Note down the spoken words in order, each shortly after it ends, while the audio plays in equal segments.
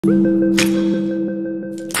Hello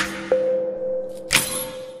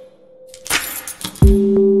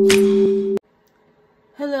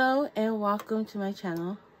and welcome to my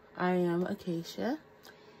channel. I am Acacia,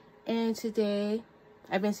 and today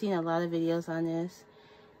I've been seeing a lot of videos on this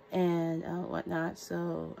and whatnot,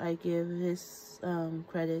 so I give this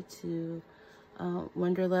credit to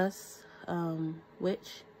Winterlust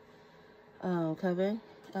witch Coven.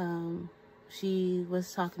 She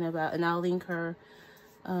was talking about, and I'll link her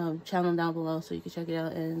channel down below so you can check it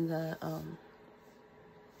out in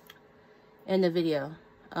the video.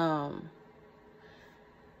 And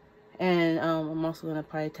I'm also going to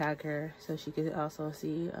probably tag her so she could also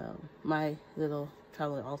see my little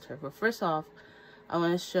traveling altar. But first off, I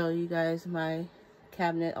want to show you guys my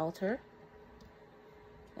cabinet altar.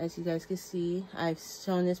 As you guys can see, I've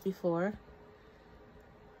shown this before.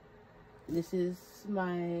 This is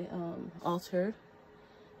my altar.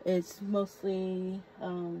 It's mostly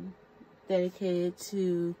dedicated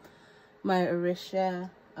to my Orisha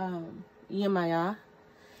Yemaya,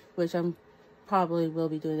 which I'm probably will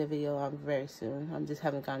be doing a video on very soon. I just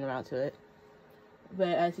haven't gotten around to it. But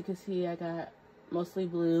as you can see, I got mostly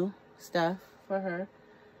blue stuff for her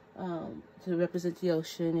to represent the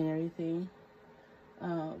ocean and everything.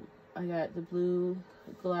 I got the blue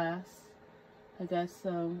glass. I got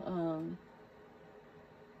some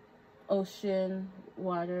ocean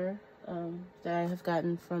water that I have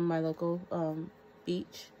gotten from my local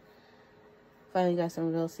beach. Finally got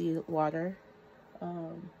some real sea water. I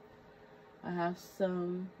have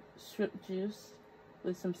some shrimp juice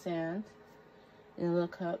with some sand in a little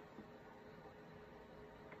cup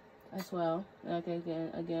as well. And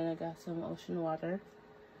again, I got some ocean water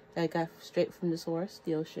that I got straight from the source,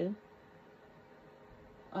 the ocean.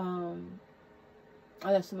 I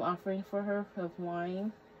have some offering for her of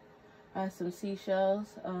wine. I have some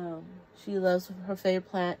seashells. She loves, her favorite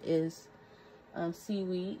plant is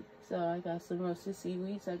seaweed. So I got some roasted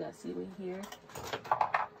seaweed. So I got seaweed here.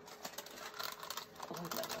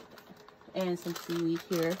 And some seaweed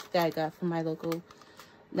here that I got from my local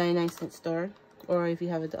 99-cent store. Or if you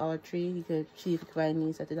have a Dollar Tree, you could see if you can find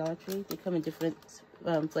these at the Dollar Tree. They come in different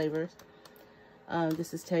flavors.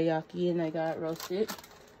 This is teriyaki, and I got roasted.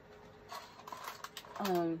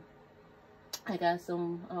 I got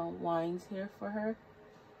some wines here for her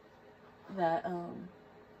that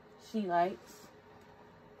she likes.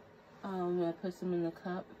 I'm gonna put some in the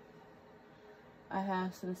cup. I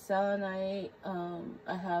have some selenite. I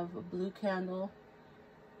have a blue candle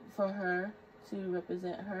for her to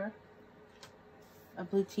represent her. A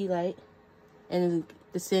blue tea light. And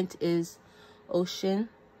the scent is Ocean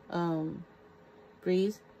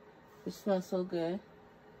Breeze, which smells so good.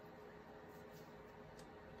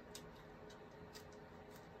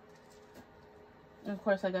 And of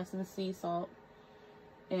course I got some sea salt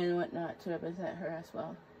and whatnot to represent her as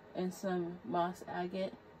well. And some moss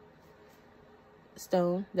agate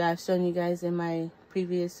stone that I've shown you guys in my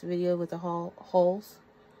previous video with the holes.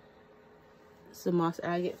 Some moss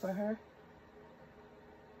agate for her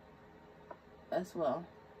as well.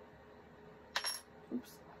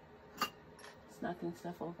 Oops, it's knocking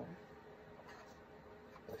stuff over.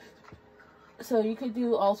 So you could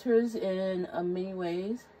do altars in many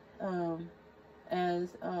ways, as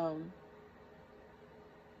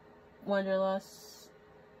Wanderlust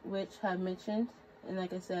Witch have mentioned, and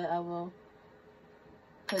like I said, I'll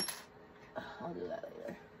do that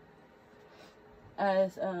later.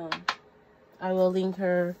 As I will link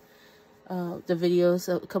her the videos,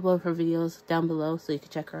 a couple of her videos down below, so you can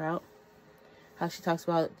check her out. How she talks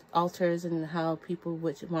about altars and how people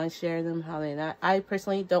would want to share them, how they not. I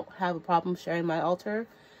personally don't have a problem sharing my altar,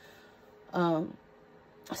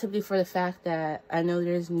 simply for the fact that I know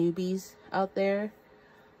there's newbies out there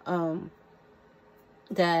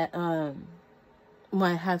that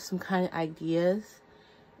might have some kind of ideas.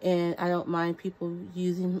 And I don't mind people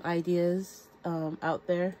using ideas out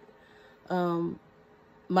there.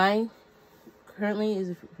 Mine currently is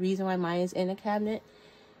the reason why mine is in a cabinet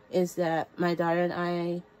is that my daughter and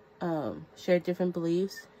I share different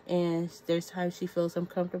beliefs, and there's times she feels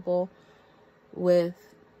uncomfortable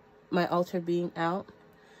with my altar being out.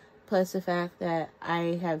 Plus the fact that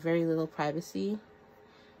I have very little privacy,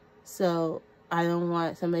 so I don't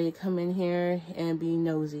want somebody to come in here and be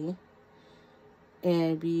nosy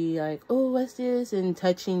and be like, oh, what's this? And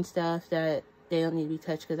touching stuff that they don't need to be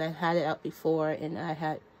touched, because I've had it out before, and I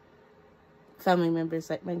had family members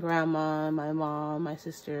like my grandma, my mom, my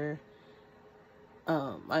sister,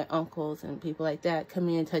 my uncles, and people like that come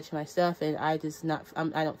in and touch my stuff, and I'm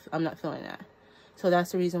not feeling that. So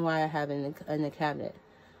that's the reason why I have it in the cabinet.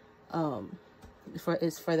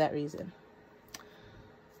 It's for that reason.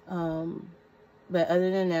 But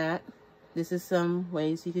other than that, this is some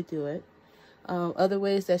ways you could do it. Other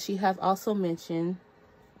ways that she have also mentioned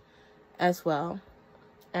as well,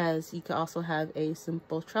 as you could also have a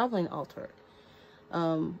simple traveling altar.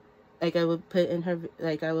 Like I would put in her,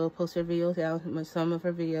 like I will post her videos down. Some of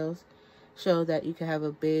her videos show that you can have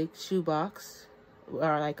a big shoe box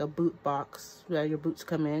or like a boot box where your boots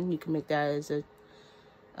come in. You can make that as a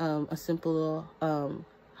simple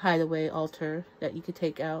hideaway altar that you could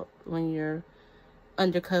take out when you're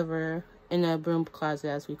undercover in a broom closet,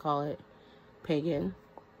 as we call it, pagan.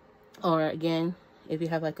 Or again, if you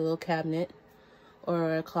have like a little cabinet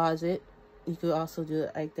or a closet, you could also do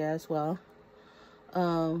it like that as well.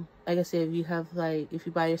 Like I said, if you have if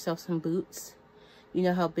you buy yourself some boots, you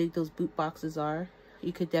know how big those boot boxes are.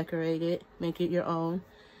 You could decorate it, make it your own.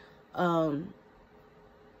 And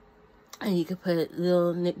you could put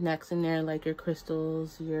little knickknacks in there, like your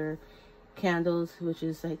crystals, your candles, which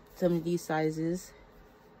is like some of these sizes.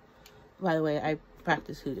 By the way, I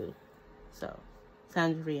practice hoodoo, so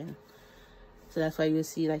Sandrian. So that's why you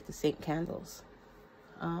see like the saint candles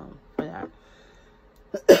for that.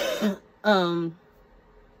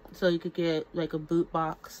 So you could get like a boot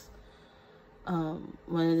box. One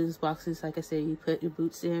of those boxes, like I said, you put your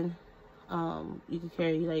boots in. You could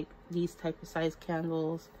carry like these type of size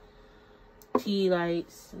candles, tea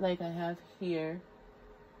lights, like I have here.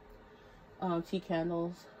 Tea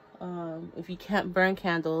candles. If you can't burn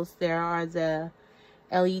candles, there are the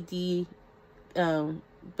LED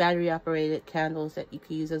battery operated candles that you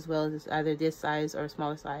can use, as well as either this size or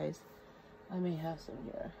smaller size. I may have some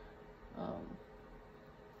here.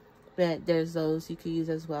 But there's those you could use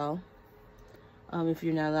as well. If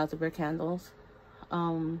you're not allowed to burn candles.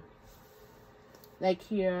 Like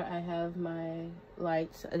here I have my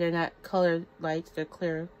lights. They're not colored lights, they're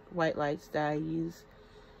clear white lights that I use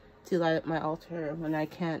to light up my altar when I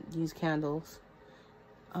can't use candles,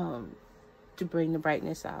 to bring the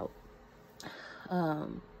brightness out.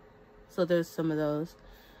 So there's some of those.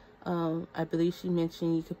 I believe she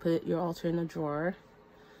mentioned you could put your altar in a drawer.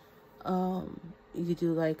 You could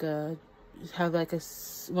do like have like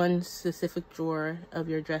one specific drawer of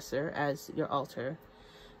your dresser as your altar,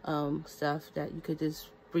 stuff that you could just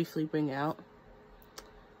briefly bring out,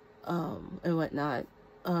 and whatnot.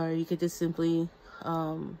 Or you could just simply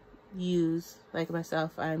use, like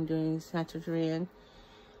myself, I'm doing Santeria,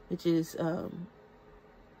 which is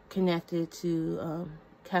connected to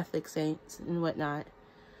Catholic saints and whatnot,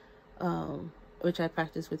 which I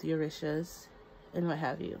practice with Orishas and what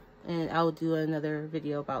have you. And I will do another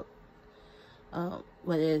video about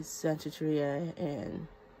what is Santeria and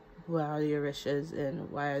what are the Orishas and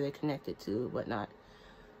why are they connected to whatnot,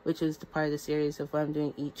 which is the part of the series of what I'm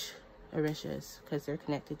doing each Orishas, because they're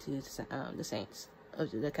connected to the saints,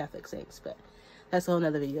 of the Catholic saints. But that's a whole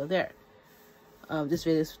nother video there. This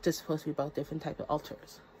video is just supposed to be about different type of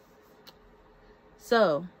altars.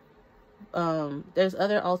 So there's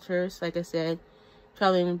other altars, like I said,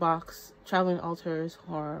 traveling altars,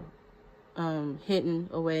 or hidden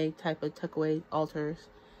away type of tuck away altars,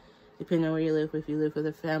 depending on where you live. If you live with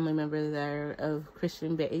a family member that are of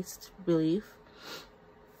Christian based belief,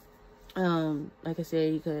 like I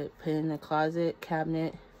said, you could put it in a closet,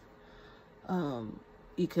 cabinet.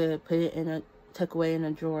 You could put it in a tuck away in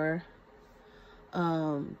a drawer.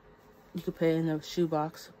 You could put it in a shoe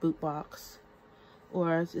box, boot box,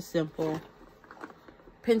 or just simple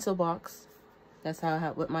pencil box. That's how I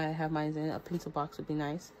have mine in. A pencil box would be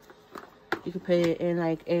nice. You could put it in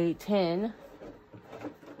like a tin.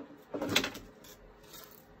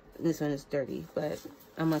 This one is dirty, but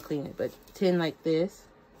I'm gonna clean it. But tin like this,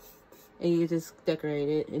 and you just decorate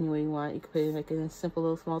it any way you want. You could put it like in a simple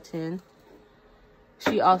little small tin.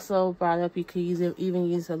 She also brought up you could even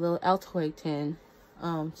use a little Altoid tin,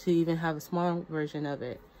 to even have a small version of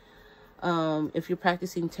it. If you're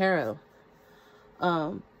practicing tarot,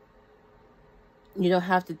 you don't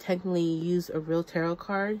have to technically use a real tarot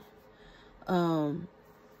card. You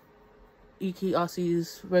can also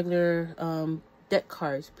use regular deck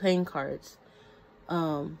cards, playing cards.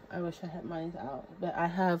 I wish I had mine out, but I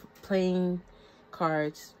have playing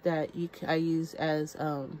cards that I use as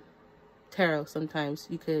tarot. Sometimes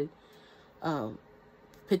you could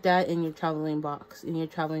put that in your traveling box, in your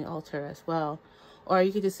traveling altar as well. Or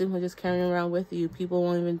you could just simply just carry them around with you. People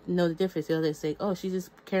won't even know the difference. They'll just say, oh, she's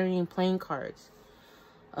just carrying playing cards.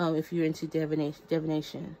 If you're into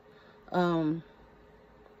divination.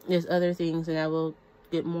 There's other things, and I will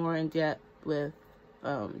get more in depth with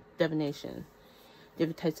divination.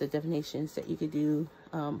 Different types of divinations that you could do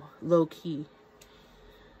low key.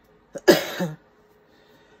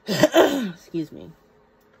 Excuse me.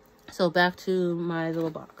 So back to my little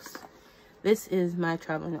box. This is my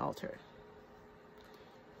traveling altar.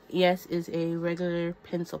 Yes, it's a regular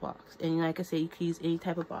pencil box. And like I said, you can use any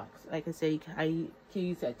type of box. Like I said, I can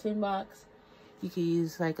use that tin box. You can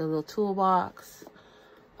use like a little toolbox.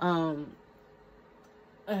 I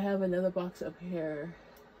have another box up here,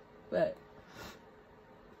 but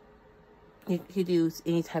you could use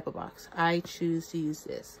any type of box. I choose to use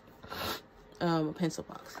this a pencil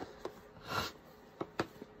box.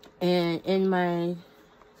 And in my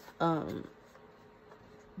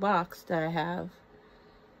box that I have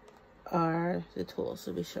are the tools.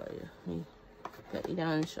 Let me show you. Let me put you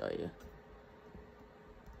down and show you.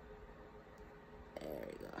 There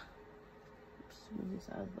we go. Just move this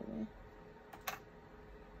out of the way.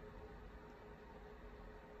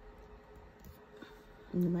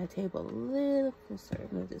 Move my table a little closer.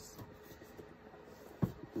 Move this.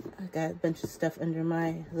 I got a bunch of stuff under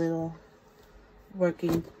my little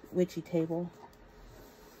working witchy table.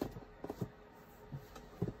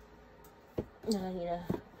 That I need to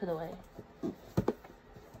put away.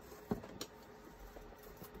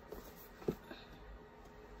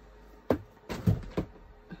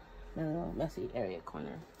 A little messy area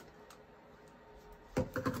corner.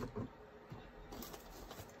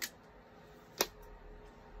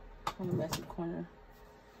 A messy corner.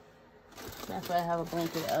 That's why I have a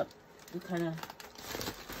blanket up to kind of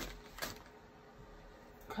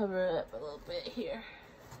cover it up a little bit here.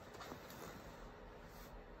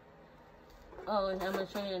 Oh, and I'm going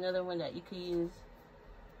to show you another one that you can use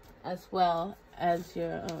as well as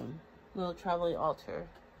your little traveling altar.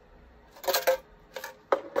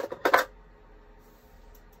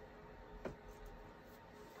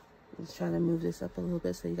 Just trying to move this up a little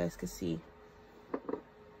bit so you guys can see.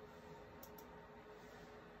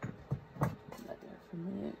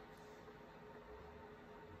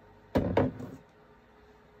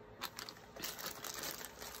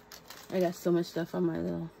 I got so much stuff on my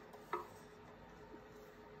little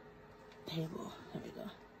table. There we go.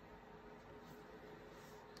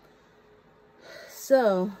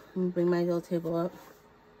 So, I'm going to bring my little table up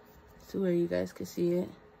to where you guys can see it.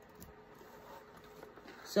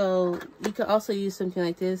 So, you could also use something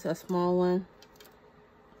like this, a small one.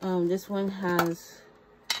 This one has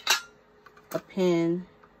a pen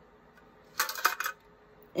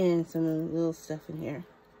and some little stuff in here.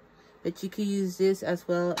 But you can use this as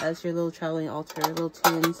well as your little traveling altar, little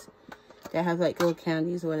tins that have like little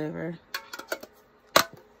candies or whatever.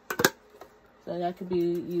 So that could be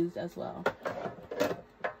used as well. Put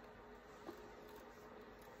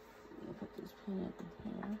this pen up in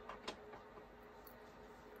here.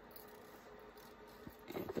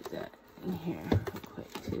 And put that in here real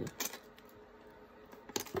quick too.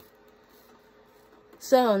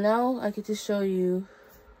 So now I get to show you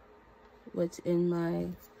what's in my...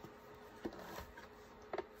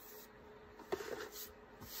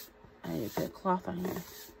 I need to put a cloth on here.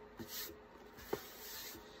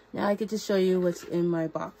 Now I get to show you what's in my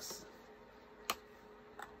box.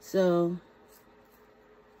 So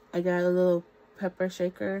I got a little pepper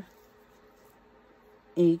shaker.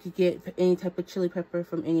 And you could get any type of chili pepper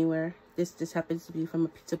from anywhere. This just happens to be from a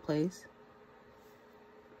pizza place.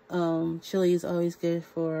 Chili is always good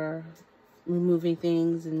for removing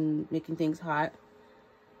things and making things hot.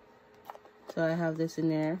 So I have this in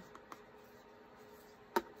there.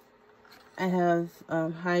 I have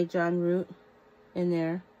High John root in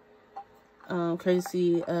there,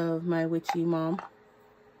 courtesy of my witchy mom.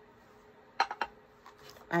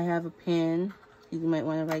 I have a pen. You might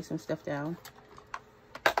want to write some stuff down.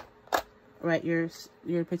 Write your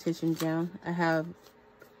petition down. I have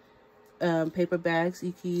paper bags.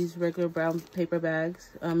 You can use regular brown paper bags.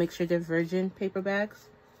 Make sure they're virgin paper bags,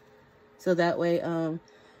 so that way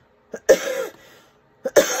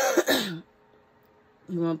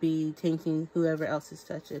you won't be tainting whoever else has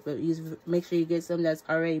touched it. But make sure you get some that's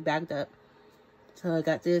already bagged up. So I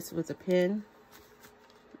got this with a pen.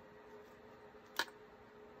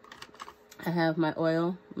 I have my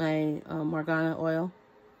oil, my Morgana oil.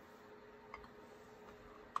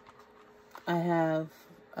 I have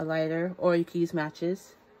a lighter, or you can use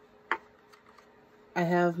matches. I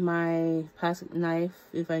have my plastic knife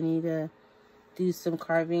if I need to do some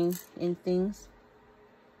carving in things.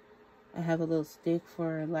 I have a little stick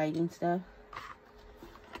for lighting stuff.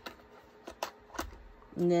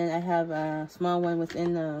 And then I have a small one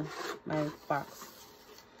within my box,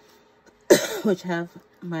 which have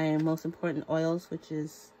my most important oils, which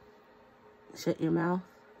is Shut Your Mouth.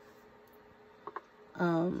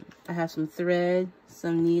 I have some thread,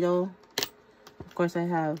 some needle. Of course, I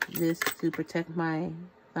have this to protect my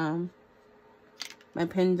thumb. My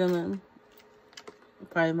pendulum,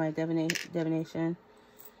 part of my divination.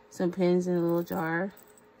 Some pins in a little jar.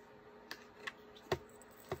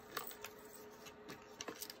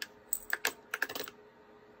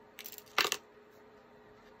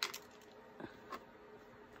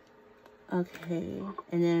 Okay,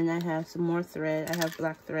 and then I have some more thread. I have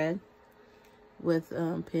black thread with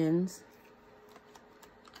pins.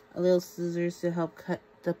 A little scissors to help cut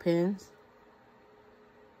the pins.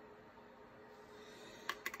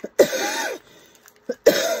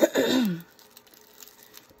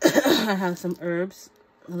 I have some herbs,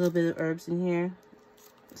 a little bit of herbs in here,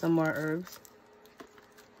 some more herbs.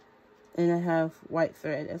 And I have white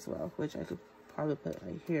thread as well, which I could probably put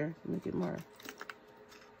right here to make it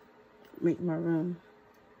make more room.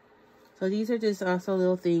 So these are just also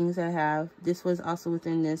little things I have. This was also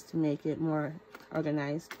within this to make it more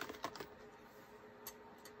organized.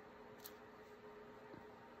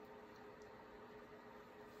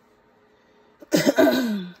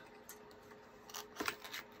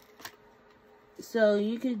 So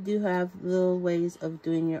you could have little ways of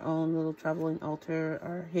doing your own little traveling altar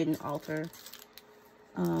or hidden altar,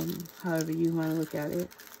 however you want to look at it.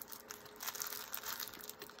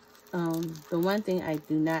 The one thing I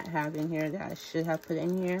do not have in here that I should have put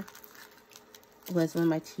in here was one of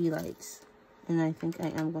my tea lights, and I think I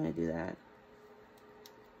am going to do that.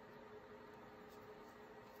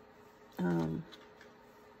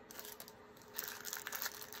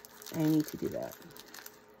 I need to do that.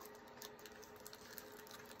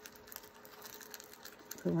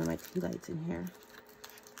 Put one of my tea lights in here.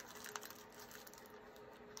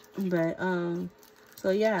 But so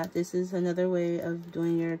yeah, this is another way of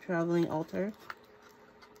doing your traveling altar.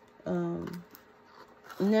 And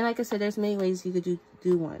then, like I said, there's many ways you could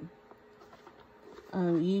do one.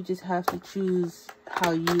 You just have to choose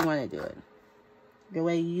how you want to do it, the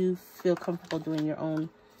way you feel comfortable doing your own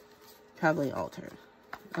traveling altar.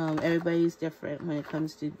 Everybody's different when it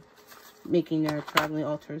comes to making their traveling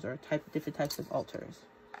altars or different types of altars.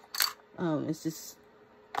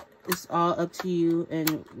 It's all up to you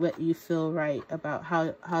and what you feel right about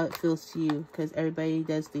how it feels to you, because everybody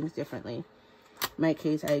does things differently. In my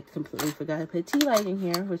case, I completely forgot to put a tea light in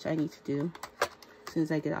here, which I need to do as soon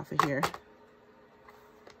as I get off of here.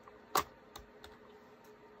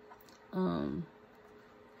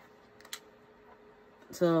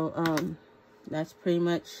 That's pretty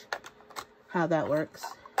much how that works.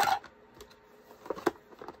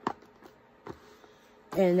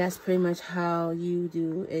 And that's pretty much how you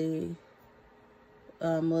do a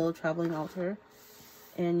little traveling altar,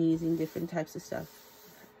 and using different types of stuff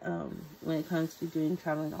when it comes to doing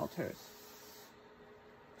traveling altars.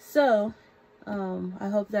 So, I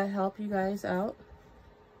hope that helped you guys out.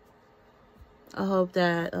 I hope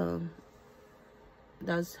that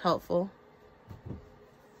that's helpful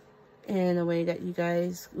in a way that you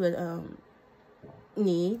guys would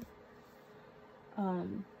need.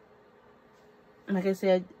 Like I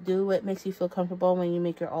said, do what makes you feel comfortable when you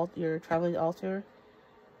make your traveling altar.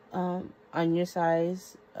 On your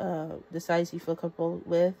size, the size you feel comfortable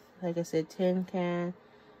with. Like I said, tin can,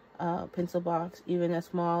 pencil box, even a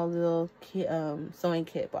small little sewing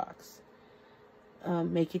kit box.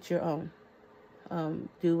 Make it your own.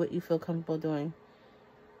 Do what you feel comfortable doing.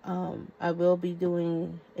 I will be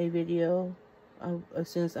doing a video as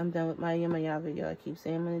soon as I'm done with my Yamaya video. I keep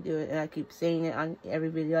saying I'm going to do it, and I keep saying it on every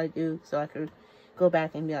video I do, so I could go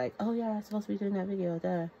back and be like, oh yeah, I'm supposed to be doing that video,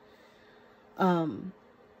 duh.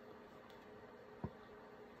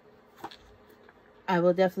 I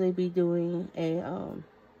will definitely be doing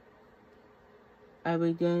I'll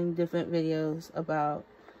be doing different videos about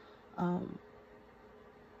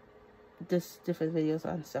just different videos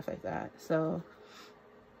on stuff like that. So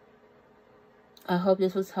I hope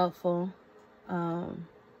this was helpful. I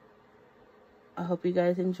hope you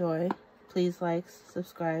guys enjoy. Please like,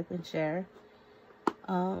 subscribe, and share.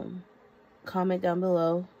 Comment down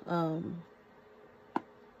below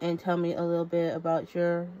and tell me a little bit about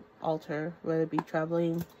your altar, whether it be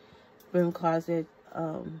traveling, broom closet,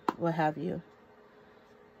 what have you.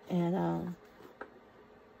 And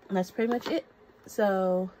that's pretty much it.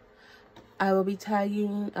 So I will be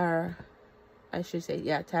tagging, or I should say,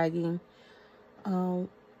 yeah, tagging and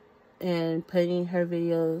putting her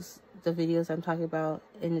videos, the videos I'm talking about,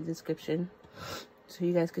 in the description, so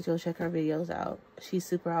you guys could go check her videos out. She's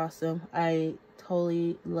super awesome. I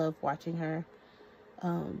totally love watching her.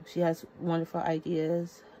 She has wonderful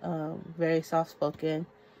ideas, very soft-spoken,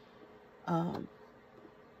 and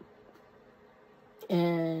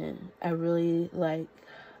I really like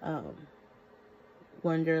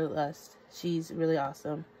Winterlust. She's really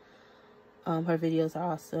awesome. Her videos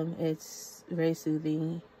are awesome. It's very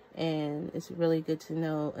soothing, and it's really good to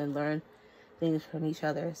know and learn things from each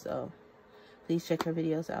other. So please check her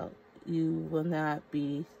videos out. You will not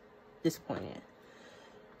be disappointed.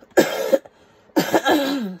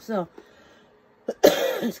 So,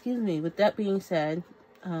 excuse me. With that being said,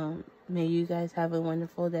 may you guys have a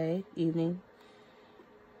wonderful day, evening,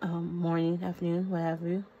 morning, afternoon,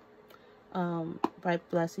 whatever. Bright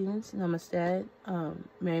blessings. Namaste.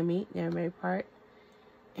 Merry meet, never merry part.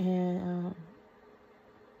 And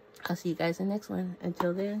I'll see you guys in the next one.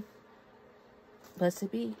 Until then,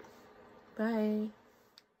 blessed be. Bye.